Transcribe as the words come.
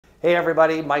Hey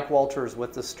everybody, Mike Walters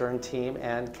with the Stern Team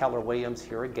and Keller Williams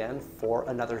here again for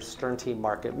another Stern Team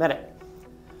Market Minute.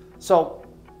 So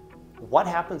what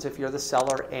happens if you're the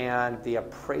seller and the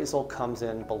appraisal comes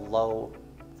in below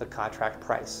the contract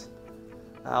price?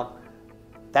 Now,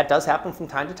 that does happen from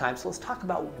time to time, so let's talk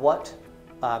about what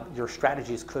your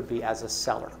strategies could be as a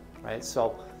seller, right?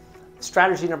 So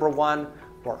strategy number one,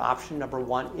 or option number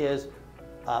one, is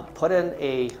put in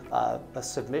a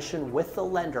submission with the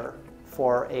lender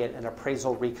for an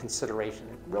appraisal reconsideration.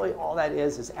 Really all that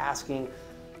is asking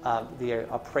the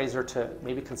appraiser to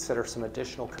maybe consider some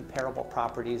additional comparable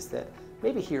properties that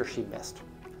maybe he or she missed.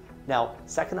 Now,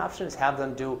 second option is have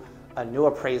them do a new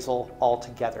appraisal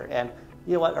altogether. And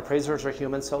you know what, appraisers are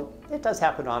human, so it does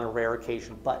happen on a rare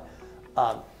occasion, but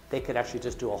they could actually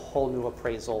just do a whole new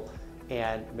appraisal,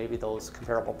 and maybe those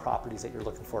comparable properties that you're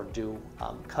looking for do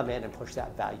come in and push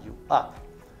that value up.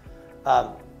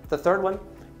 The third one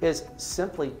is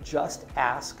simply just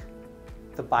ask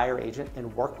the buyer agent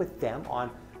and work with them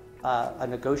on a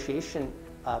negotiation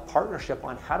partnership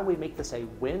on how do we make this a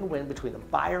win-win between the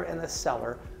buyer and the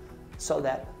seller so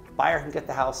that buyer can get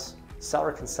the house,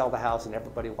 seller can sell the house, and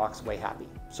everybody walks away happy.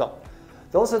 So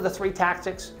those are the three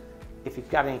tactics. If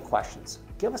you've got any questions,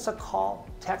 give us a call,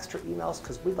 text, or emails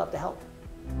because we'd love to help.